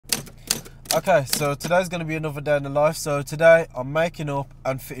Okay, so today's going to be another day in the life. So today I'm making up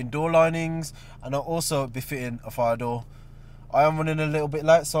and fitting door linings, and I'll also be fitting a fire door. I am running a little bit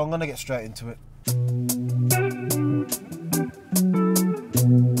late, so I'm going to get straight into it.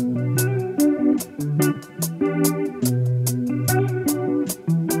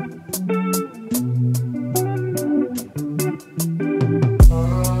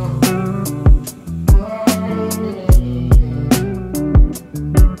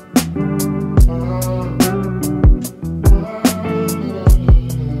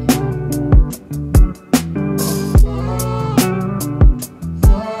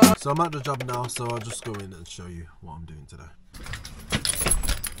 So I'm at the job now, so I'll just go in and show you what I'm doing today.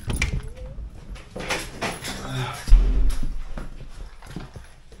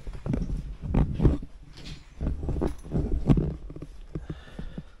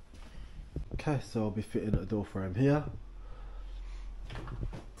 Okay, so I'll be fitting a door frame here.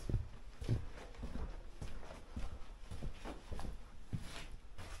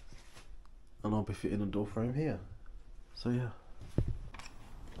 And I'll be fitting a door frame here. So yeah.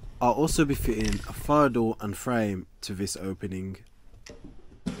 I'll also be fitting a fire door and frame to this opening.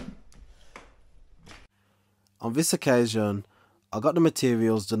 On this occasion, I got the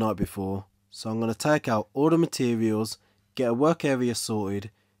materials the night before, so I'm going to take out all the materials, get a work area sorted,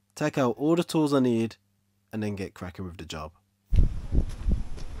 take out all the tools I need, and then get cracking with the job.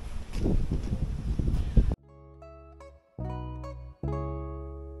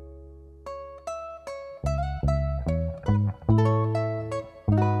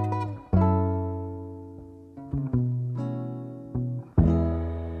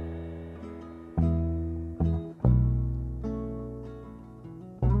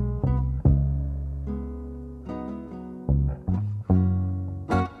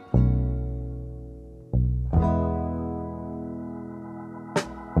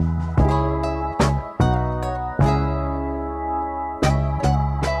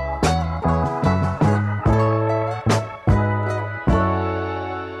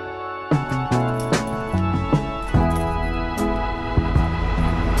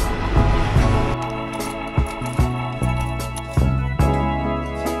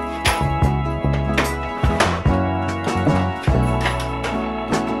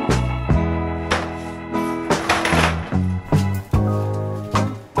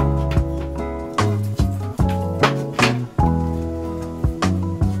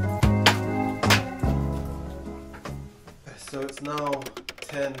 So it's now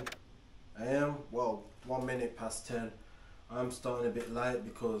 10 AM, well 1 minute past 10. I'm starting a bit late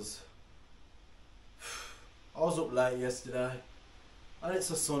because I was up late yesterday and it's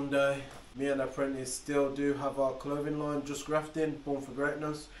a Sunday. Me and apprentice still do have our clothing line, Just Grafting, Born for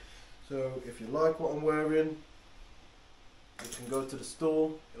Greatness. So if you like what I'm wearing, you can go to the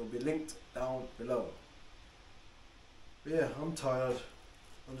store, it'll be linked down below. But yeah, I'm tired.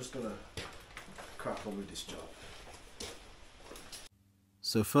 I'm just gonna crack on with this job.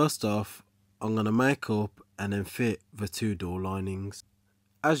 So first off, I'm going to make up and then fit the 2 door linings.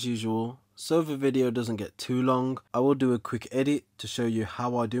 As usual, so the video doesn't get too long, I will do a quick edit to show you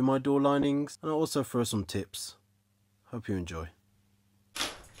how I do my door linings, and I'll also throw some tips. Hope you enjoy.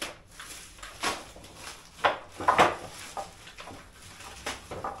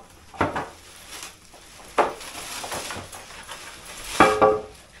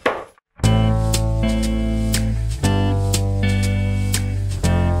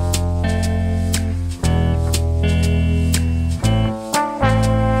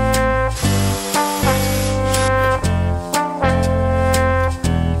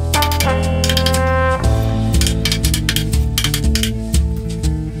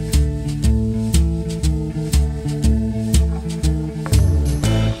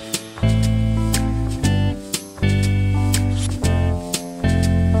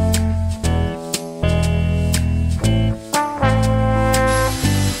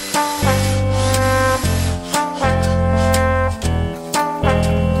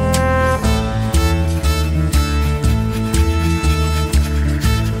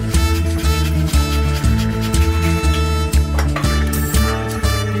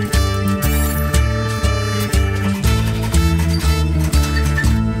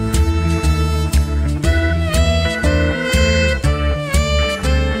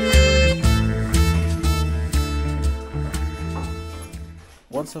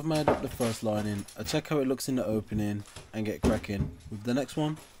 Once I've made up the first lining, I check how it looks in the opening and get cracking with the next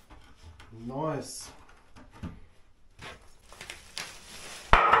one. Nice.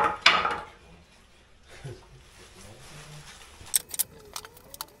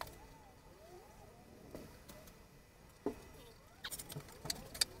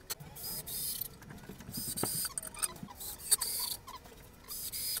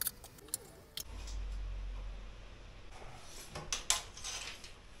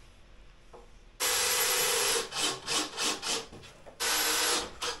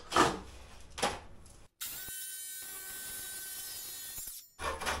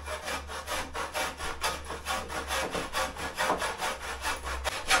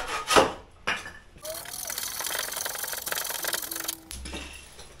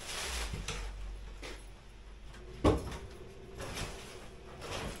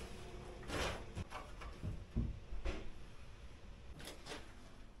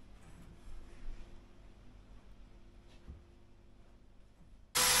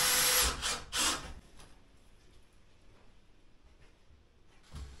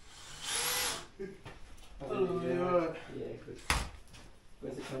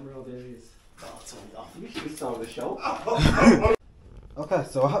 camera there is. Oh, turn it off. You should start the show. Okay,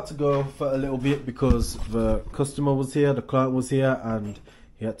 so I had to go for a little bit because the customer was here, the client was here, and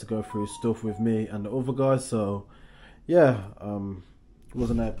he had to go through stuff with me and the other guy. So yeah,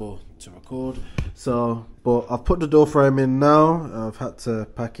 wasn't able to record. So, but I've put the door frame in now. I've had to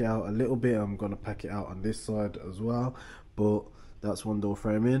pack it out a little bit. I'm gonna pack it out on this side as well, but that's one door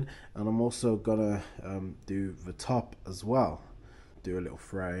frame in, and I'm also gonna do the top as well. Do a little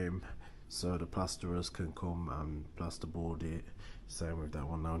frame so the plasterers can come and plasterboard it. Same with that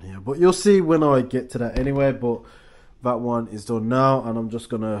one down here, but you'll see when I get to that anyway. But that one is done now, and I'm just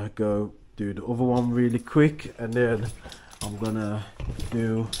gonna go do the other one really quick, and then I'm gonna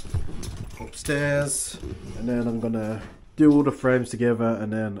do upstairs, and then I'm gonna do all the frames together,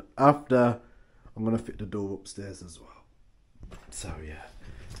 and then after I'm gonna fit the door upstairs as well. So yeah,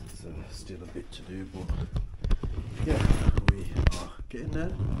 so still a bit to do, but yeah, we are getting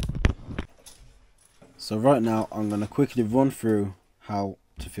there. So right now I'm gonna quickly run through how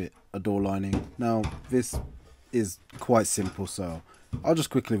to fit a door lining. Now this is quite simple, so I'll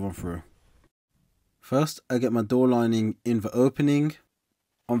just quickly run through. First, I get my door lining in the opening.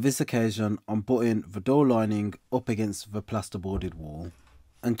 On this occasion, I'm putting the door lining up against the plasterboarded wall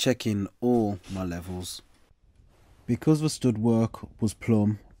and checking all my levels. Because the stud work was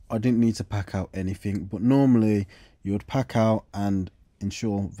plumb, I didn't need to pack out anything, but normally you would pack out and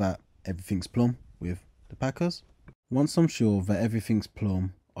ensure that everything's plumb with the packers. Once I'm sure that everything's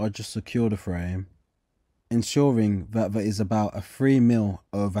plumb, I just secure the frame, ensuring that there is about a 3mm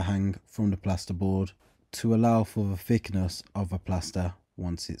overhang from the plasterboard to allow for the thickness of the plaster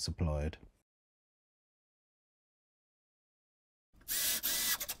once it's applied.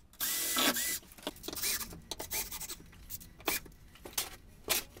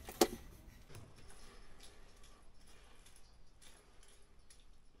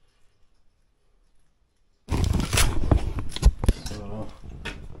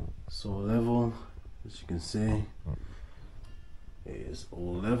 So all level, as you can see, it is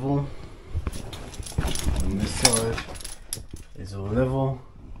all level. On this side is all level,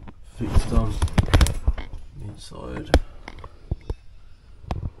 fixed on each side.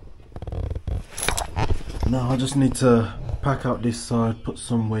 Now I just need to pack out this side, put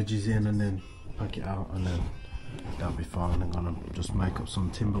some wedges in, and then pack it out, and then that'll be fine. I'm gonna just make up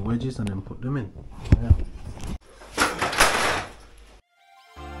some timber wedges and then put them in. Yeah.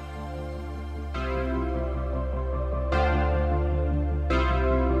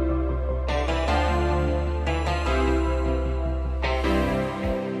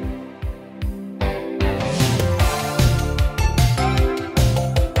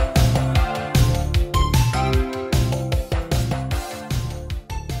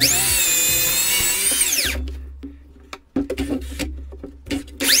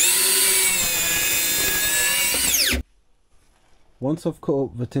 Once I've cut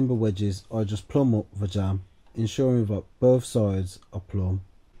up the timber wedges, I just plumb up the jamb, ensuring that both sides are plumb.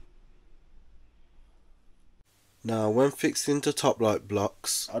 Now when fixing the top light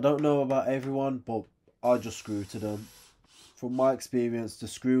blocks, I don't know about everyone, but I just screw to them. From my experience, the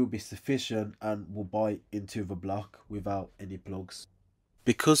screw will be sufficient and will bite into the block without any plugs.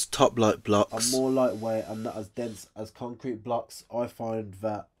 Because top light blocks are more lightweight and not as dense as concrete blocks, I find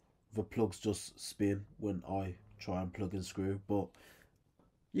that the plugs just spin when I try and plug and screw, but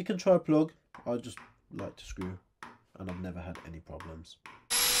you can try plug. I just like to screw, and I've never had any problems.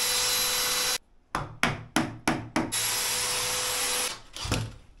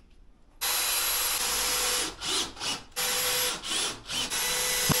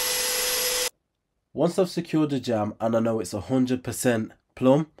 Once I've secured the jamb and I know it's 100%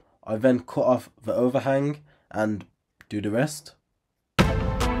 plumb, I then cut off the overhang and do the rest.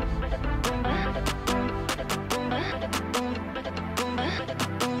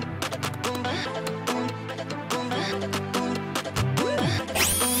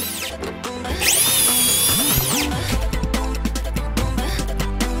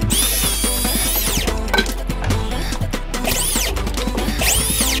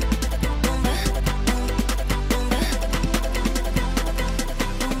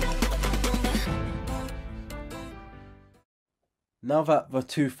 Now that the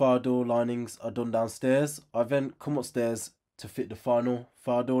two fire door linings are done downstairs, I then come upstairs to fit the final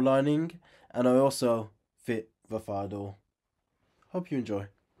fire door lining, and I also fit the fire door. Hope you enjoy.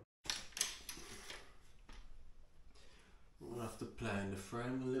 We'll have to play in the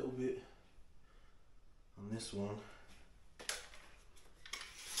frame a little bit on this one.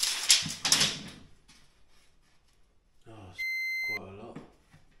 Oh, quite a lot.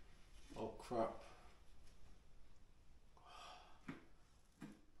 Oh crap.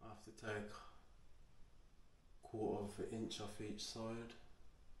 1/2 inch off each side.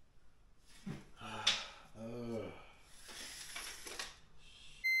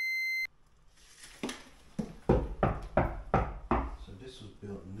 So this was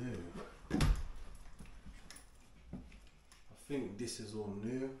built new. I think this is all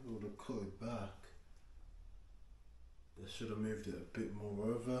new. We would have cut it back. They should have moved it a bit more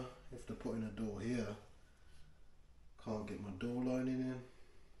over. If they're putting a door here, can't get my door lining in.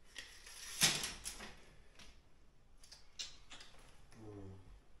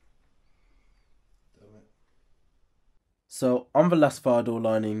 Damn it. So on the last fire door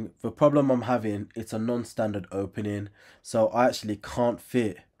lining, the problem I'm having, it's a non-standard opening, so I actually can't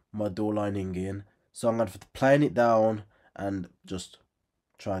fit my door lining in. So I'm going to have to plane it down and just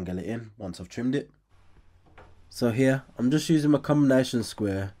triangle it in once I've trimmed it. So here, I'm just using my combination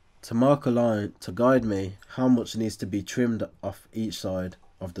square to mark a line to guide me how much needs to be trimmed off each side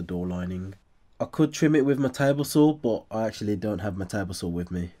of the door lining. I could trim it with my table saw, but I actually don't have my table saw with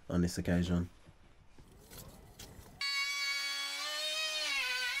me on this occasion.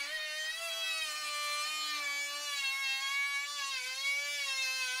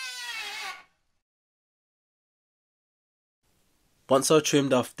 Once I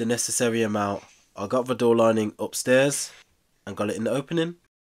trimmed off the necessary amount, I got the door lining upstairs and got it in the opening.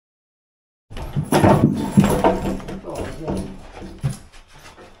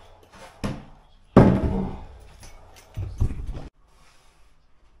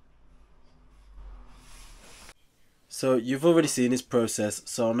 So you've already seen this process,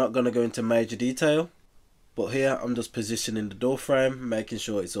 so I'm not going to go into major detail. But here I'm just positioning the door frame, making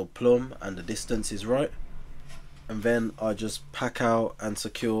sure it's all plumb and the distance is right. And then I just pack out and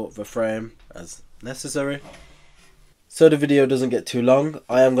secure the frame as necessary. So the video doesn't get too long,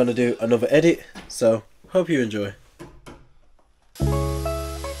 I am going to do another edit, so hope you enjoy.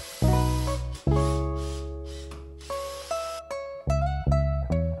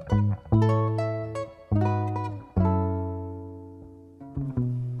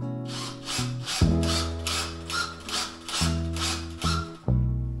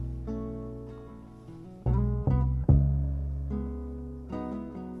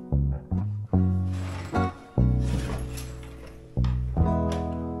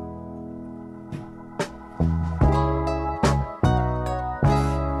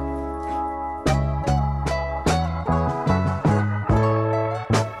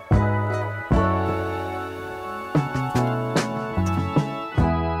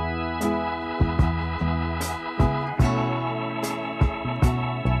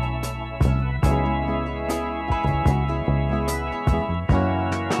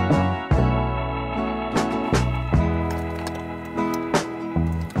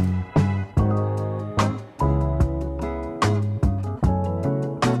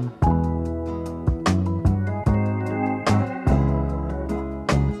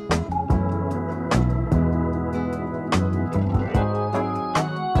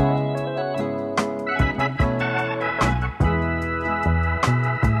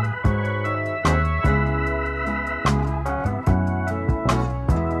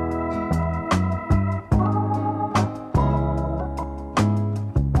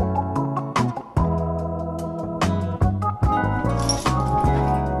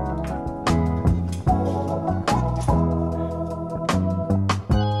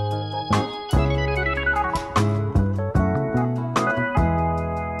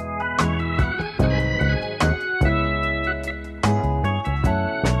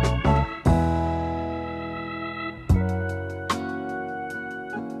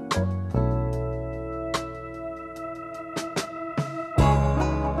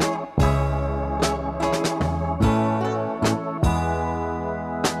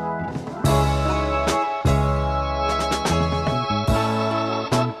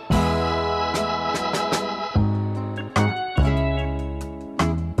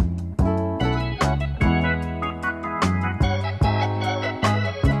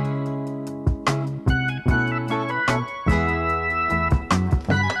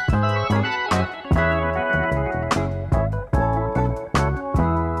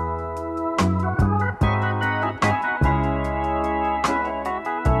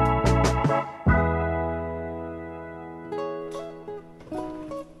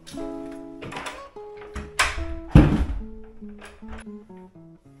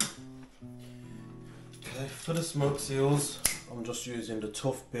 Okay, for the smoke seals, I'm just using the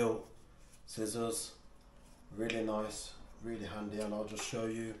Tough Built scissors. Really nice, really handy, and I'll just show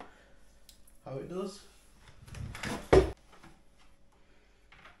you how it does.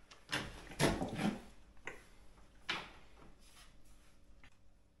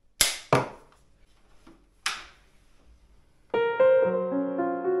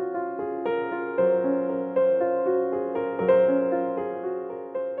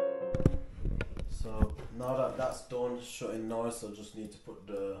 that's done, shutting nice. I just need to put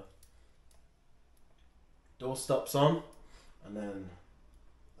the door stops on, and then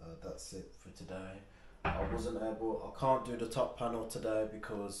that's it for today. I can't do the top panel today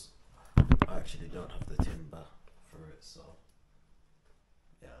because I actually don't have the timber for it, so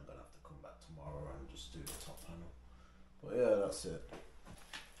yeah, I'm gonna have to come back tomorrow and just do the top panel. But yeah, that's it.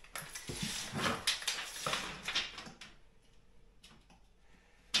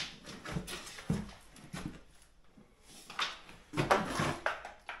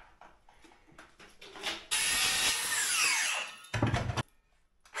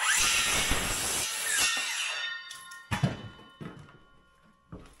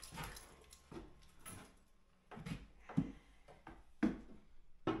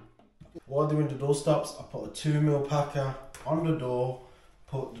 While doing the door stops, I put a 2mm packer on the door,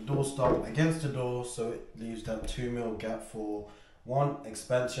 put the door stop against the door so it leaves that 2mm gap for 1,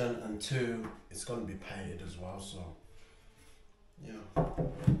 expansion, and 2, it's going to be painted as well, so yeah.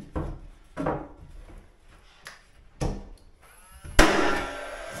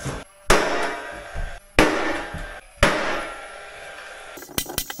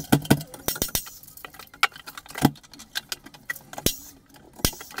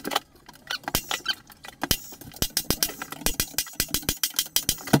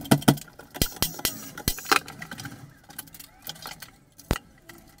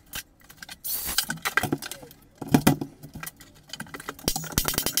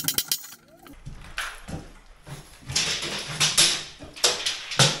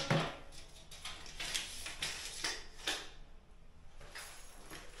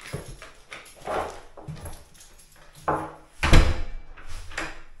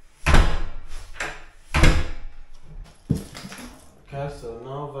 Okay, so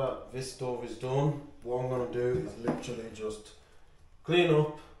now that this door is done, what I'm going to do is literally just clean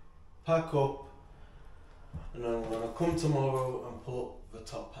up, pack up, and then I'm going to come tomorrow and put the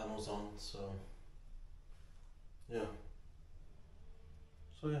top panels on, so yeah.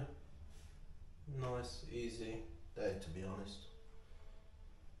 So yeah, nice, easy day to be honest.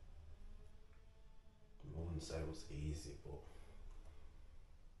 I wouldn't say it was easy, but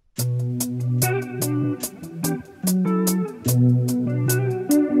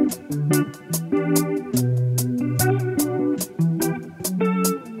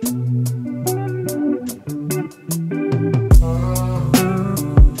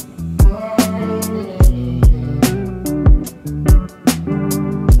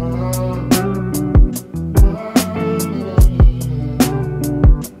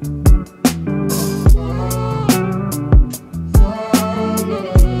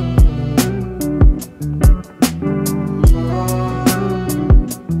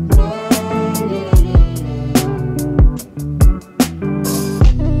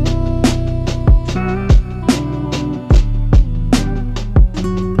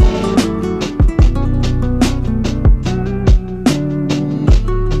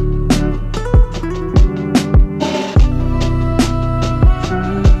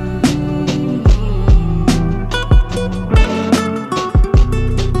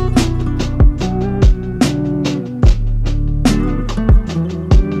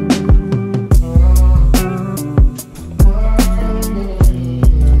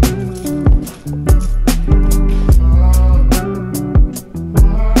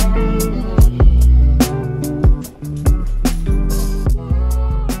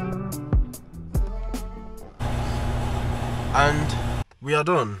and we are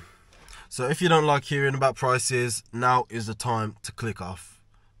done. So if you don't like hearing about prices, now is the time to click off,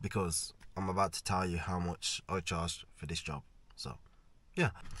 because I'm about to tell you how much I charged for this job. So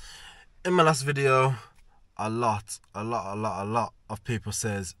yeah, in my last video, a lot of people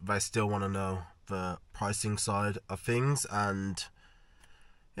says they still want to know the pricing side of things, and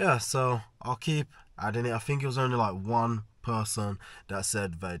yeah, so I'll keep adding it. I think it was only like one person that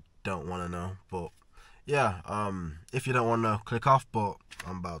said they don't want to know, but yeah, if you don't want to click off, but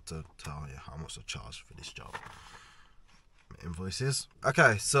I'm about to tell you how much I charge for this job. Invoices.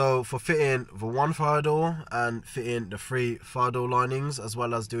 Okay, so for fitting the one fire door and fitting the 3 fire door linings, as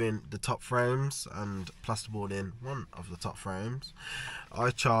well as doing the top frames and plasterboarding one of the top frames,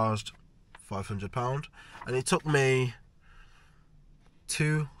 I charged £500, and it took me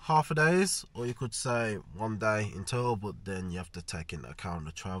 2 half a days, or you could say 1 day in total, but then you have to take into account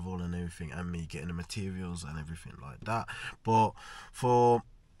the travel and everything, and me getting the materials and everything like that. But for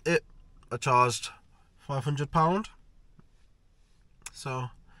it, I charged £500. So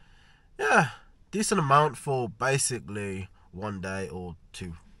yeah, decent amount for basically 1 day or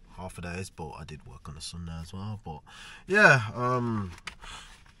 2 half a days, but I did work on a Sunday as well. But yeah,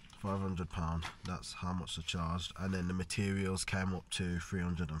 £500. That's how much I charged. And then the materials came up to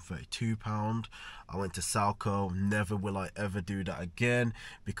 £332. I went to Salco. Never will I ever do that again,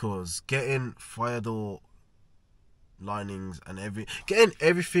 because getting fire door linings and getting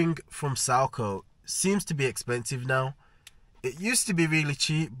everything from Salco seems to be expensive now. It used to be really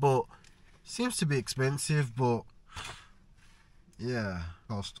cheap, but seems to be expensive. But yeah,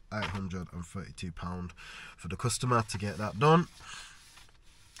 cost £832 for the customer to get that done.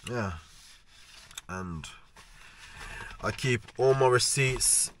 Yeah, and I keep all my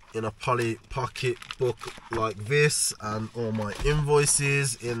receipts in a poly pocket book like this, and all my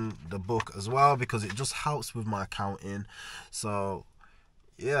invoices in the book as well, because it just helps with my accounting. So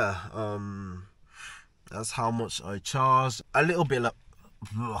yeah, that's how much I charge. A little bit like,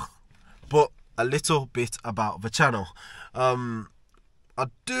 but a little bit about the channel. I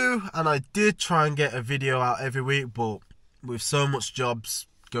did try and get a video out every week, but with so much jobs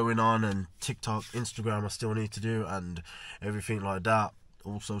going on and TikTok, Instagram I still need to do, and everything like that,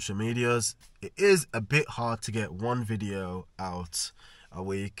 all social medias, it is a bit hard to get one video out a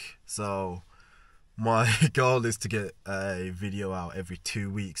week. So my goal is to get a video out every 2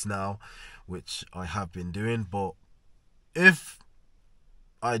 weeks now, which I have been doing. But if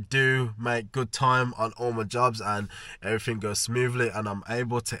I do make good time on all my jobs and everything goes smoothly and I'm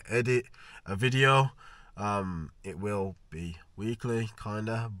able to edit a video, it will be weekly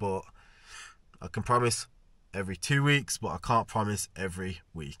kinda, but I can promise every 2 weeks, but I can't promise every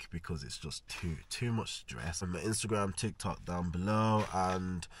week because it's just too much stress. And my Instagram, TikTok down below,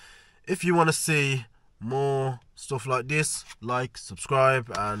 and if you want to see more stuff like this, like,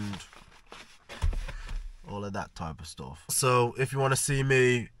 subscribe, and all of that type of stuff. So if you want to see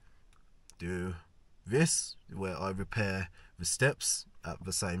me do this, where I repair the steps at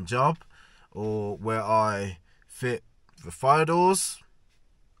the same job, or where I fit the fire doors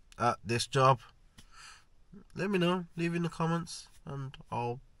at this job, let me know, leave in the comments, and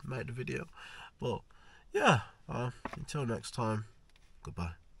I'll make the video. But yeah, until next time,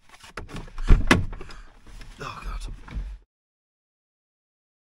 goodbye.